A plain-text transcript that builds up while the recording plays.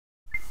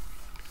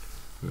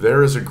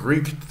There is a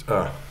Greek,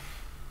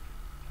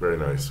 very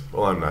nice.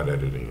 Well, I'm not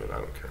editing it, I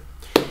don't care.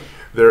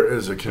 There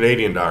is a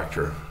Canadian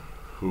doctor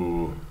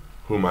whom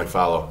I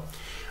follow,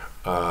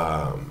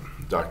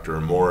 Dr.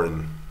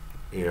 Morin,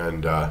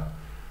 and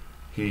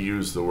he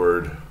used the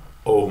word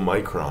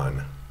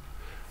Omicron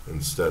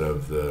instead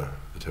of the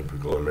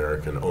typical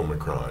American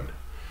Omicron.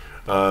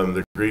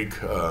 The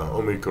Greek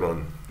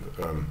Omicron,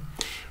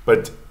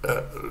 but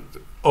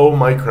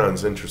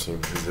Omicron's interesting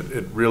because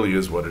it really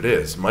is what it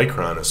is.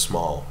 Micron is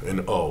small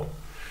in O.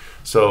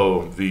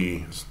 So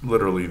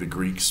literally the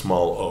Greek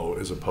small o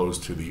as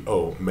opposed to the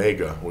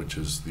omega, which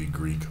is the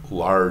Greek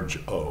large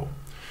O.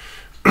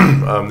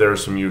 There are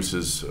some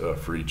uses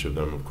for each of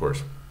them, of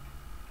course,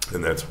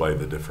 and that's why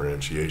the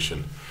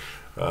differentiation.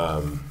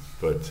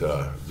 But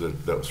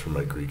that was from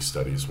my Greek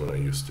studies when I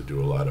used to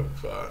do a lot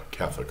of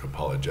Catholic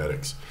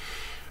apologetics.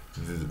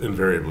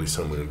 Invariably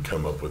someone would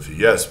come up with a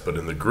yes, but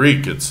in the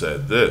Greek it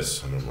said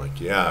this, and I'm like,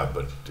 yeah,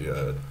 but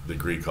the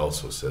Greek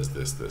also says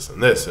this, this,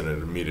 and this, and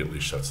it immediately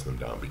shuts them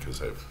down because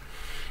they've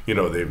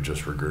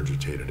just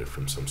regurgitated it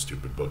from some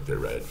stupid book they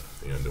read,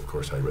 and of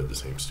course I read the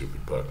same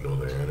stupid book, Know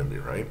Thy Enemy,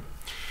 right?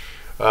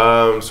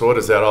 So what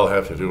does that all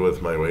have to do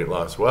with my weight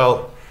loss?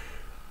 Well,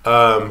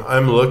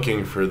 I'm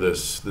looking for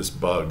this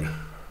bug.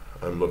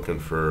 I'm looking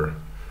for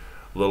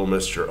little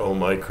Mr.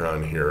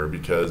 Omicron here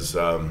because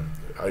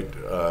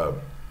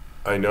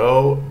I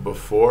know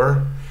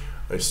before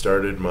I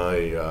started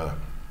my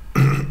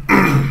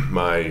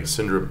my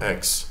Syndrome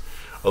X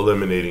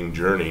eliminating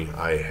journey,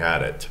 I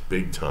had it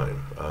big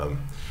time.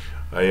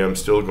 I am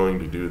still going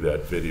to do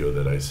that video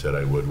that I said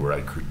I would, where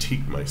I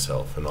critique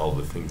myself and all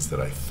the things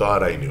that I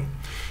thought I knew.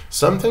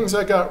 Some things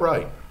I got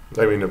right.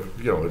 I mean, a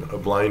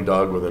blind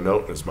dog with a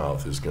note in his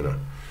mouth is gonna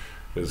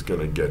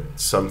get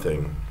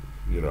something,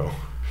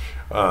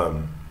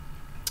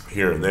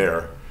 here and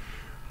there,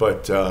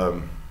 but.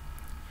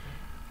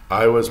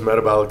 I was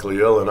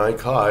metabolically ill, and I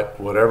caught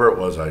whatever it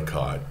was I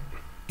caught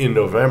in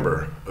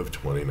November of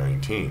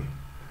 2019.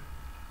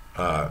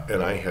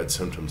 And I had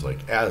symptoms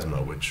like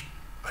asthma, which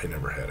I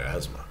never had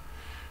asthma.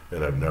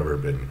 And I've never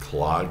been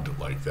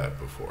clogged like that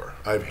before.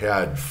 I've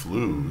had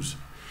flus,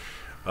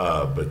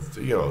 but,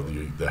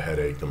 the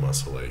headache, the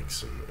muscle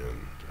aches, and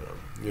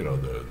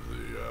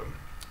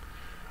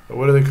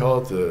what do they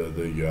call it?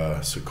 The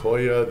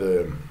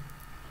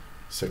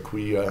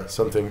sequoia,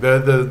 something,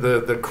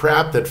 the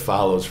crap that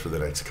follows for the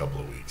next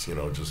couple of weeks,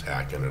 just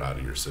hacking it out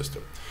of your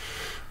system.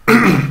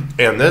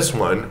 And this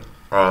one,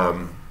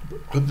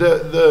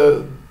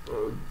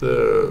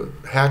 the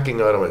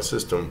hacking out of my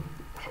system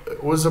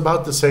was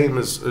about the same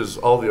as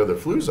all the other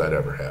flus I'd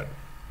ever had.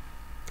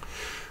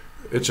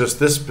 It's just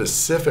this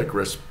specific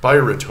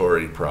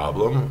respiratory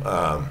problem.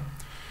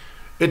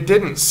 It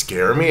didn't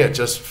scare me. It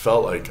just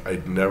felt like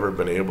I'd never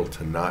been able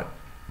to not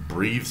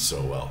breathe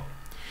so well.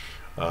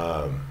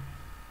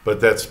 But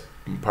that's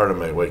part of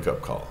my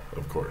wake-up call,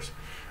 of course.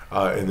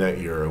 In that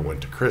year, I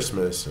went to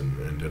Christmas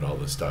and did all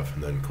this stuff.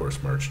 And then, of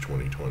course, March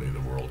 2020, the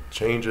world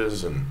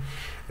changes and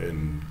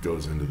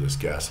goes into this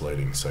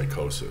gaslighting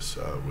psychosis,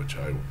 which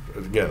I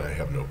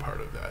have no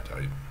part of that.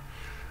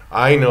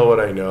 I know what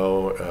I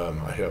know.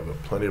 I have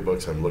plenty of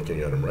books. I'm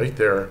looking at them right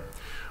there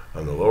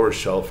on the lower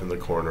shelf in the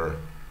corner.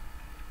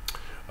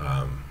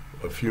 A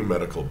few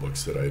medical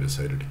books that I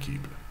decided to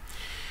keep.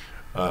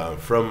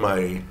 From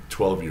my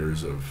 12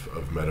 years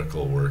of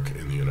medical work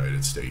in the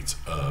United States,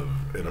 of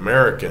an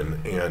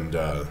American, and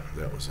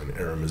that was in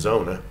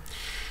Arizona,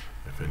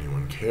 if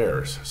anyone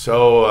cares.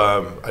 So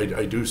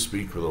I do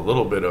speak with a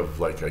little bit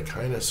of, I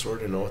kind of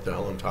sort of know what the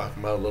hell I'm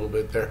talking about a little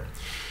bit there.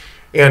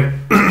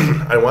 And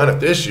I want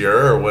it this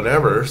year or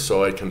whenever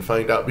so I can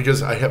find out,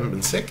 because I haven't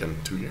been sick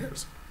in 2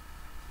 years.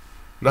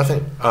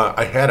 Nothing.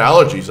 I had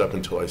allergies up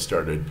until I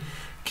started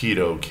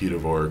keto,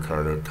 ketovore,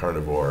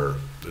 carnivore,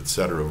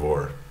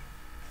 etc.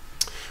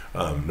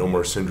 No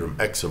more Syndrome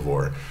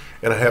Xivore,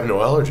 and I have no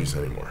allergies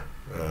anymore.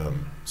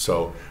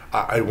 So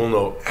I will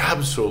know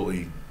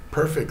absolutely,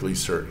 perfectly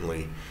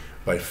certainly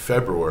by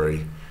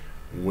February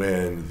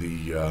when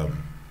the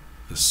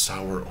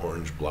sour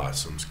orange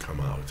blossoms come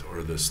out,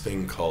 or this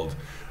thing called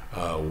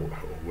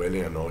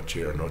huele a noche,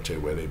 or noche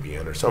huele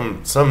bien, or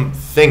some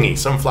thingy,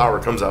 some flower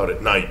comes out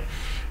at night,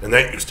 and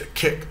that used to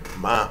kick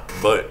my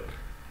butt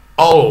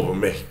all over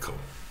Mexico.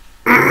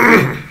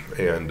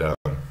 And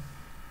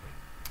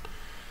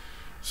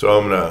so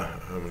I'm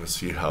gonna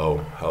see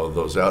how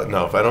those out.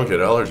 Now, if I don't get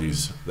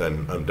allergies,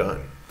 then I'm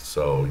done.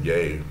 So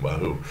yay,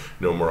 wahoo!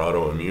 No more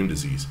autoimmune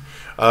disease.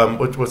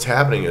 What's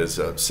happening is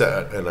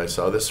and I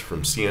saw this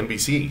from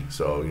CNBC.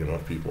 So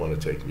if people want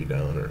to take me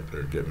down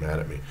or get mad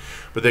at me,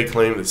 but they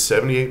claim that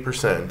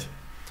 78%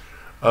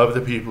 of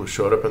the people who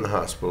showed up in the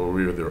hospital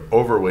were either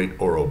overweight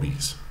or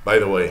obese. By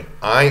the way,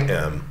 I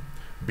am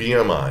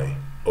BMI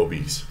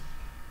obese.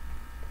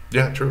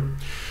 Yeah, true.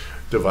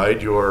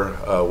 Divide your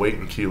weight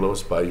in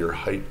kilos by your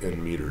height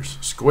in meters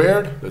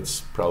squared.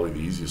 That's probably the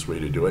easiest way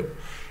to do it.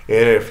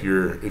 And if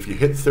you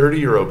hit 30,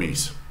 you're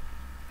obese.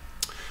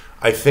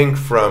 I think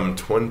from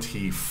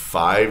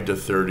 25 to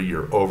 30,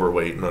 you're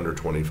overweight, and under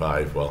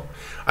 25, well,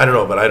 I don't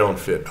know, but I don't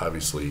fit,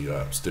 obviously,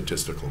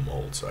 statistical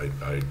molds.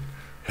 I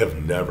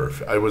have never,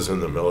 I was in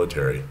the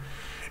military,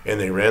 and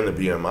they ran the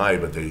BMI,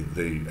 but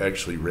they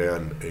actually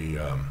ran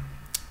a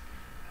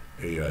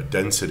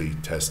density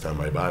test on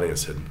my body and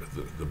said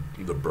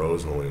the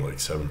bro's only like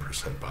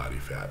 7% body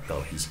fat.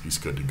 No, he's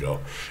good to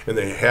go. And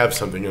they have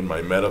something in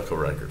my medical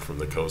record from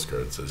the Coast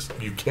Guard that says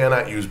you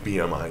cannot use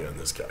BMI on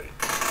this guy.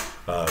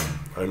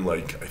 I'm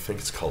like, I think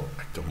it's called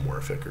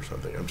ectomorphic or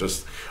something.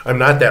 I'm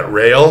not that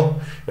rail,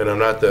 and I'm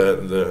not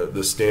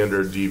the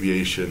standard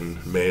deviation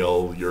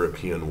male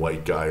European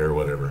white guy or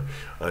whatever.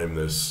 I'm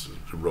this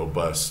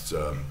robust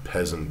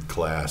peasant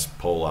class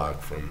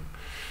Polak from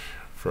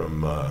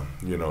the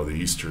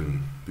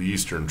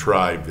eastern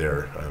tribe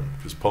there,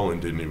 because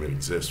Poland didn't even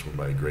exist when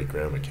my great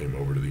grandma came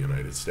over to the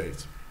United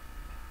States.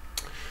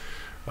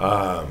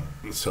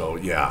 So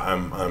yeah,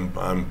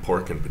 I'm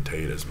pork and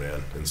potatoes,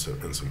 man, and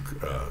some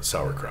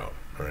sauerkraut.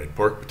 All right,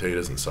 pork,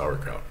 potatoes, and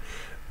sauerkraut.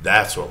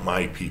 That's what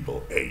my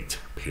people ate.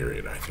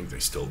 Period. I think they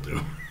still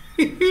do.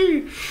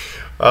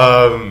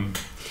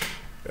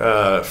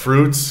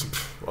 Fruits,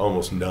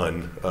 almost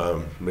none.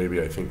 Maybe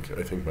I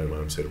think my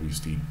mom said we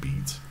used to eat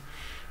beets.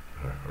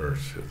 Or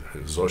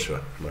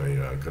Zosia,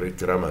 my great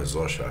grandma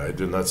Zosia. I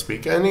do not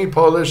speak any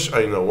Polish.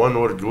 I know one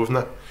word,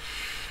 gówna.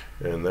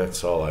 And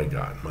that's all I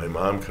got. My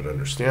mom could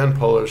understand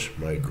Polish,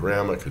 my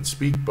grandma could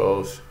speak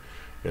both,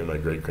 and my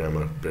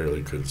great-grandma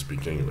barely couldn't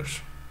speak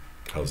English.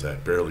 How's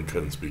that? Barely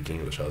couldn't speak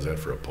English. How's that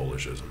for a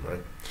Polishism,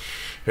 right?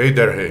 Hey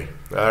there, hey.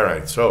 All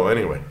right, so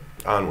anyway,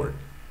 onward.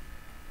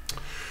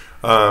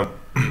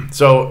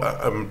 So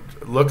I'm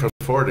looking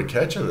forward to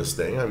catching this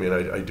thing. I mean,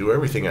 I do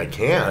everything I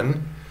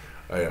can.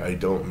 I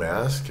don't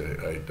mask.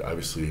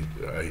 Obviously,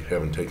 I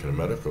haven't taken a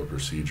medical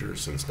procedure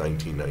since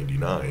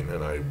 1999,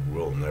 and I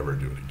will never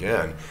do it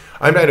again.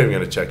 I'm not even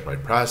going to check my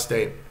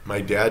prostate.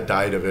 My dad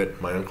died of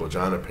it. My Uncle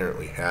John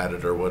apparently had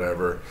it or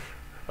whatever.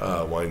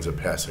 Winds up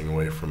passing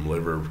away from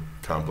liver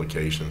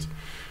complications,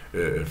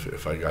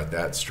 if I got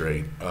that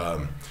straight.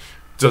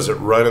 Does it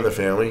run in the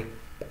family?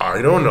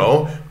 I don't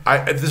know.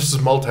 This is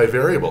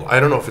multivariable. I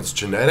don't know if it's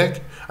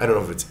genetic. I don't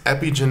know if it's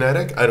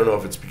epigenetic. I don't know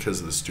if it's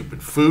because of the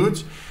stupid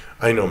foods.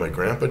 I know my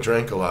grandpa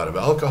drank a lot of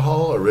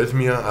alcohol,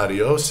 arrhythmia,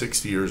 adios,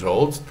 60 years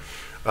old.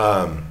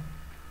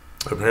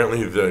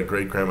 Apparently the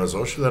great-grandma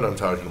Zosha that I'm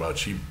talking about,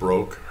 she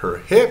broke her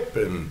hip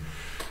and,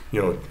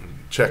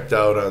 checked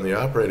out on the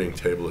operating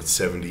table at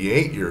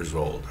 78 years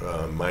old.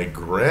 My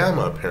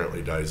grandma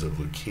apparently dies of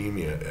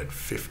leukemia at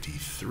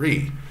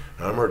 53.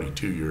 Now, I'm already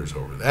 2 years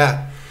over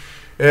that.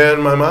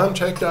 And my mom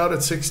checked out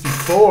at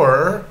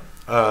 64.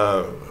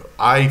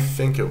 I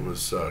think it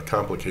was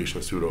complication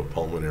of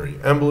pseudopulmonary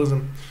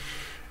embolism.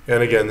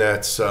 And again,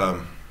 that's,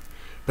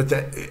 but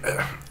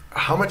that,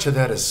 how much of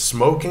that is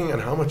smoking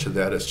and how much of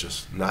that is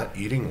just not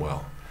eating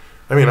well?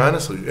 I mean,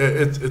 honestly,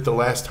 at the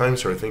last time,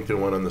 sir, I think they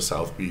went on the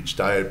South Beach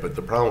diet, but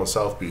the problem with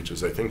South Beach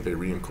is I think they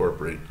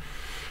reincorporate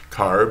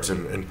carbs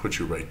and put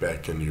you right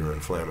back into your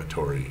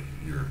inflammatory,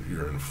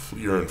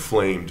 your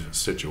inflamed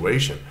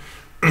situation.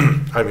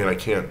 I mean, I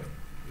can't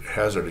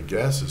hazard a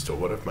guess as to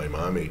what if my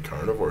mom ate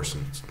carnivore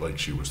since like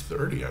she was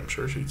 30. I'm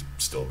sure she'd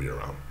still be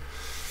around.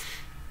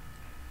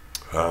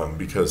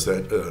 Because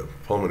that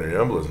pulmonary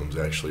embolisms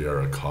actually are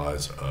a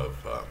cause of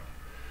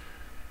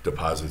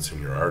deposits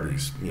in your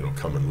arteries,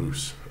 coming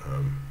loose.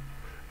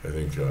 I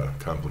think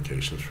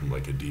complications from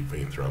like a deep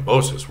vein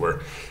thrombosis,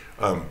 where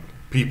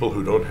people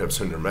who don't have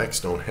syndrome X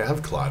don't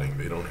have clotting,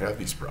 they don't have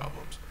these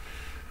problems.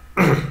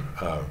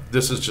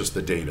 This is just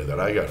the data that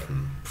I got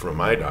from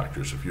my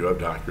doctors. If you have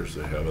doctors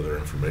that have other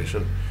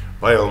information,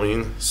 by all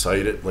means,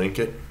 cite it, link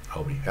it.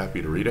 I'll be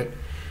happy to read it.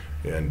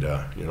 And,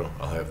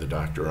 I'll have the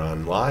doctor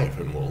on live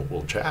and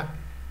we'll chat.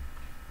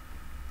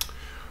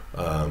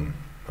 I'm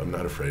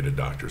not afraid of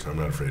doctors. I'm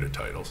not afraid of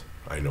titles.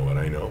 I know what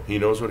I know. He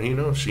knows what he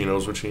knows. She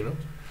knows what she knows.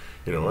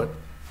 You know what?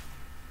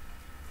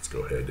 Let's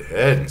go head to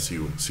head and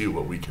see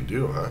what we can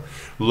do, huh?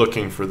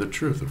 Looking for the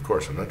truth. Of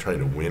course, I'm not trying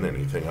to win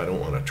anything. I don't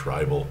want a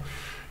tribal,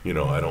 I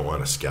don't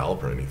want a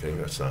scalp or anything.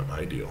 That's not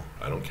my deal.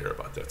 I don't care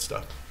about that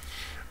stuff.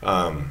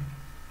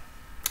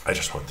 I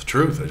just want the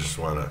truth. I just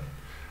want to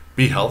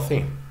be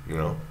healthy, I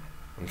don't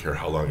care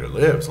how long I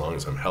live, as long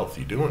as I'm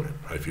healthy doing it.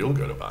 I feel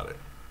good about it.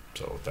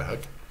 So what the heck?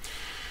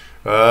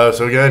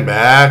 So again,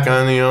 back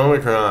on the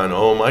Omicron.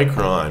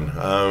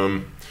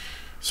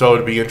 So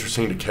it'd be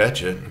interesting to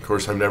catch it. Of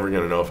course, I'm never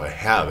going to know if I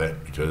have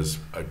it because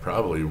I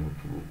probably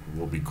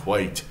will be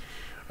quite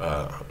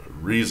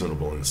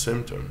reasonable in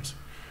symptoms.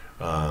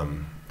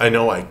 I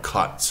know I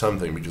caught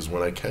something because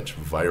when I catch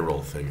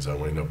viral things, I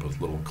wind up with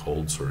little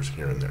cold sores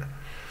here and there.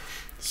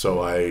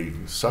 So I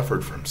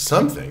suffered from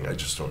something. I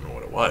just don't know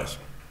what it was.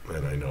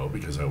 And I know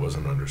because I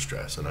wasn't under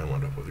stress and I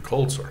wound up with a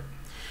cold sore.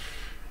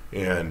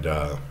 And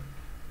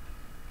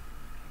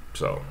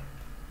so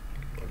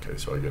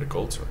I get a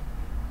cold sore.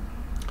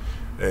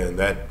 And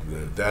that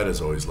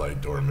has always lied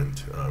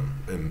dormant.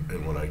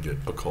 And when I get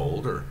a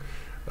cold or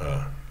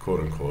quote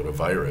unquote a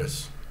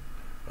virus,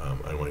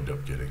 I wind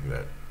up getting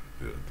that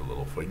the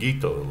little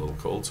fueguito, the little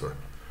cold sore.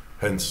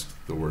 Hence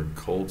the word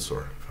cold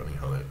sore. Funny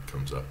how that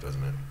comes up,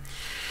 doesn't it?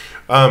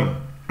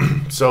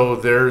 So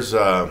there's,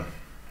 I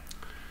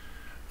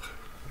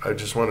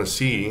just want to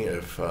see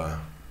if,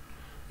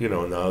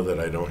 now that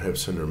I don't have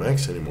Syndrome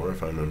X anymore,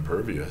 if I'm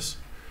impervious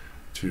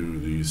to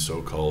these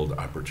so-called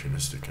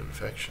opportunistic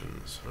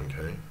infections,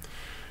 okay?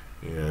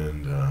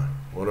 And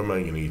what am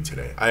I going to eat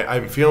today?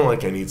 I'm feeling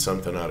like I need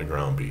something out of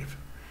ground beef.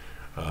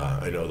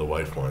 I know the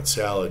wife wants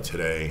salad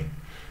today,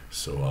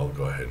 so I'll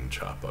go ahead and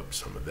chop up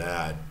some of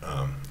that.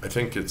 I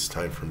think it's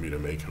time for me to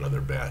make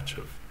another batch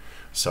of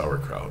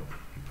sauerkraut.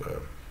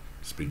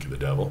 Speak of the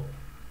devil.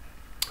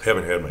 I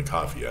haven't had my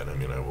coffee yet. I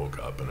mean, I woke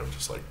up and I'm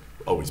just like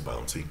always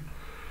bouncy.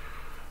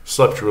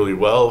 Slept really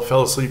well,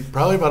 fell asleep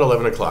probably about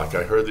 11 o'clock.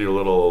 I heard the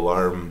little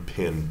alarm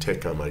pin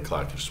tick on my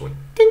clock. It just went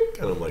ding,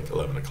 and I'm like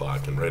 11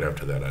 o'clock, and right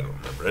after that I don't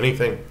remember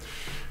anything.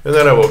 And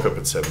then I woke up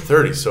at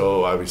 7:30,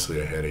 so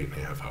obviously I had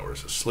 8.5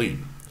 hours of sleep,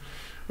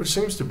 which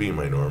seems to be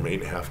my norm,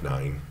 8.5,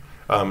 9.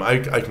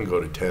 I can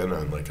go to 10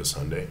 on like a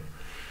Sunday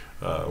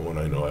when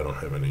I know I don't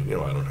have any,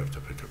 I don't have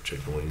to pick up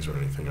chicken wings or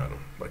anything.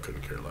 I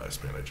couldn't care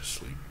less, man. I just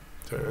sleep.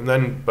 And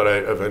then, but I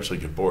eventually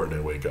get bored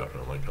and I wake up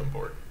and I'm like, I'm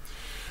bored.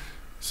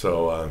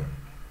 So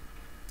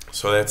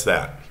that's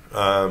that.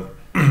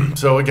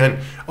 So again,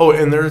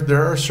 and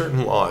there are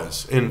certain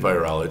laws in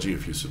virology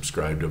if you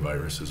subscribe to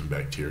viruses and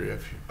bacteria.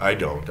 I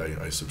don't.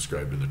 I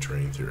subscribe to the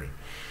terrain theory.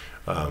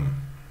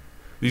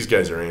 These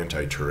guys are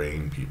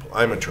anti-terrain people.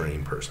 I'm a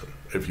terrain person.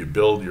 If you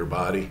build your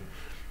body,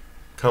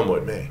 come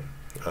what may.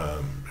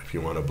 If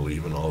you want to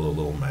believe in all the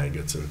little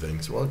maggots and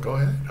things, well, go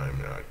ahead. I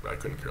mean, I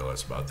couldn't care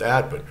less about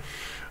that, but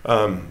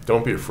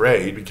don't be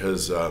afraid,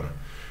 because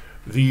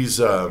these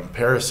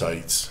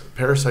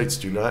parasites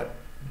do not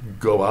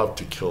go out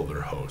to kill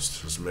their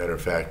hosts. As a matter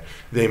of fact,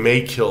 they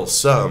may kill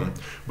some,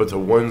 but the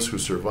ones who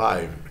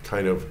survive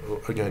kind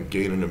of, again,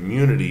 gain an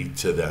immunity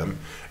to them,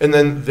 and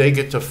then they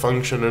get to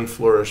function and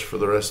flourish for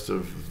the rest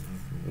of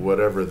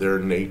whatever their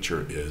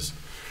nature is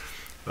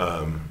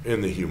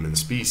in the human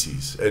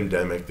species.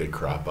 Endemic, they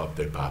crop up,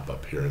 they pop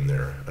up here and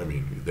there. I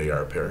mean, they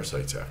are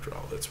parasites after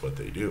all. That's what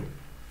they do.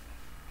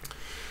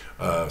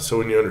 So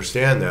when you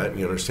understand that, and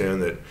you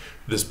understand that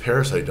this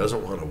parasite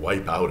doesn't want to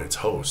wipe out its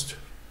host.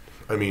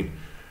 I mean,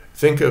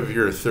 think of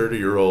your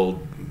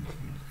 30-year-old,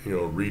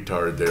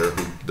 retard there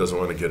who doesn't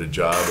want to get a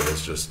job and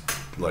is just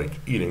like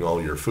eating all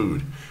your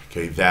food.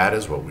 Okay, that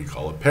is what we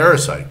call a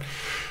parasite.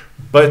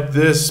 But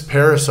this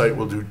parasite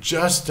will do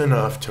just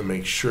enough to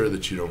make sure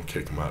that you don't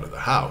kick them out of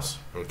the house.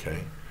 Okay,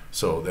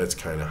 so that's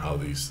kind of how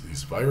these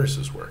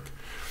viruses work.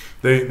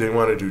 They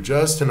want to do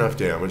just enough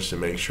damage to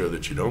make sure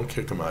that you don't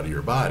kick them out of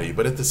your body,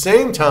 but at the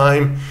same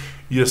time,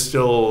 they can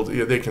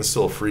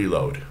still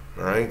freeload.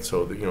 All right,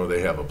 so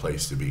they have a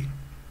place to be.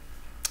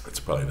 That's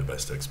probably the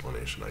best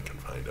explanation I can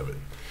find of it,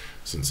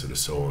 since it is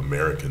so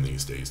American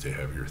these days to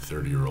have your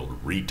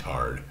 30-year-old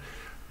retard.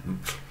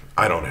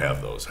 I don't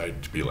have those.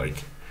 I'd be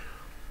like,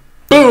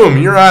 boom,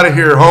 you're out of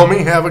here,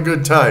 homie. Have a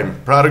good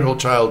time. Prodigal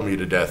child me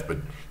to death, but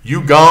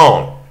you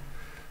gone.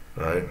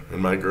 All right,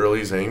 and my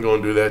girlies ain't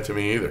going to do that to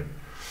me either.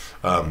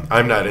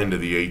 I'm not into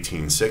the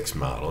 18-6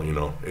 model,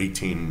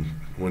 18,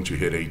 once you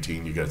hit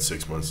 18, you got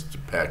 6 months to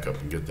pack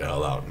up and get the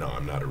hell out. No,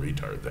 I'm not a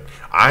retard.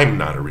 I'm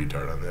not a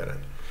retard on that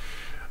end.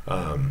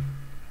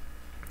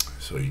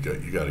 So you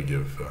got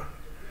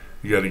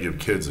to give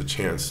kids a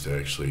chance to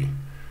actually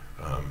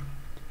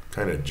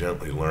kind of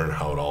gently learn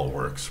how it all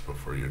works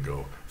before you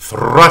go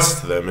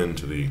thrust them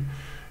into the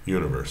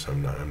universe.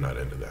 I'm not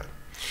into that.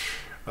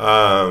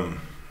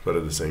 But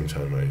at the same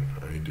time,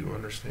 I do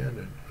understand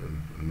it.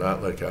 And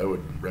not like I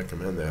would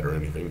recommend that or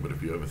anything, but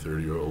if you have a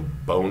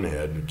 30-year-old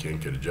bonehead who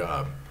can't get a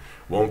job,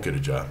 won't get a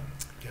job,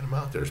 get them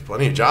out there. There's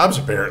plenty of jobs,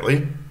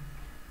 apparently.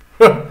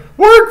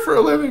 Work for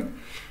a living.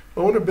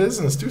 Own a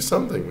business. Do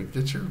something.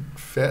 Get your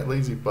fat,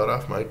 lazy butt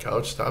off my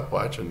couch. Stop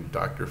watching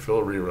Dr.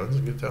 Phil reruns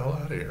and get the hell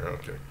out of here. I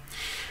don't care.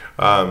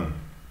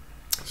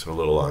 So a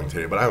little long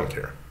today, but I don't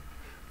care.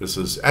 This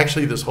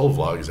whole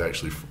vlog is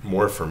actually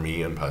more for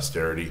me and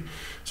posterity,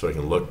 so I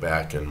can look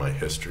back in my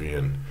history,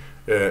 and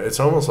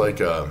it's almost like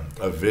a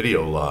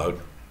video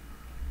log,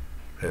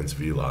 hence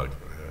vlog.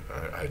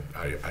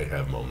 I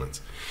have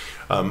moments.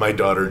 My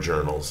daughter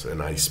journals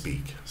and I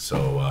speak,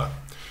 so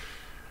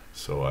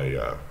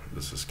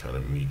this is kind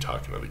of me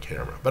talking to the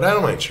camera. But I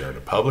don't mind sharing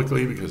it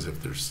publicly, because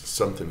if there's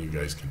something you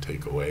guys can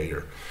take away,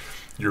 or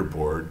you're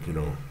bored,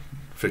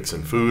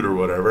 fixing food or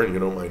whatever, and you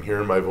don't mind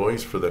hearing my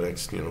voice for the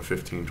next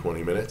 15,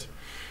 20 minutes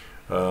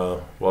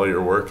while you're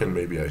working,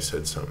 maybe I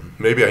said something.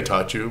 Maybe I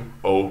taught you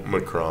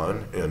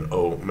Omicron and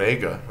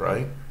Omega,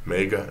 right?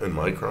 Mega and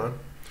micron.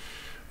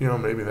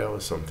 Maybe that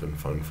was something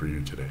fun for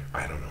you today.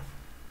 I don't know.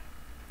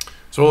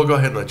 So we'll go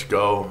ahead and let you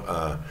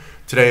go.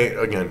 Today,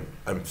 again,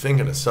 I'm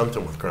thinking of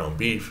something with ground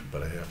beef,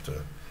 but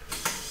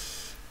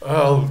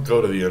I'll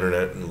go to the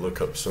internet and look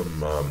up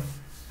some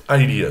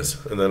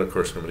ideas, and then of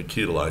course I'm going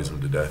to ketalize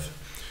them to death.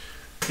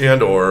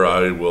 And or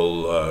I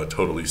will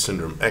totally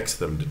Syndrome X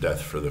them to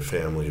death for the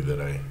family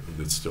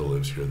that still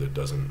lives here that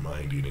doesn't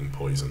mind eating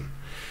poison.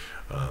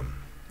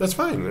 That's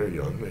fine. They're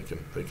young.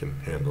 They can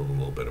handle a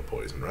little bit of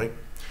poison, right?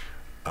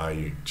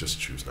 I just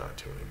choose not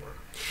to anymore.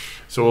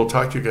 So we'll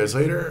talk to you guys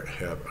later.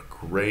 Have a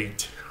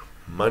great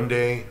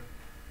Monday,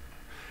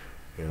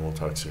 and we'll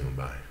talk soon.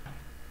 Bye.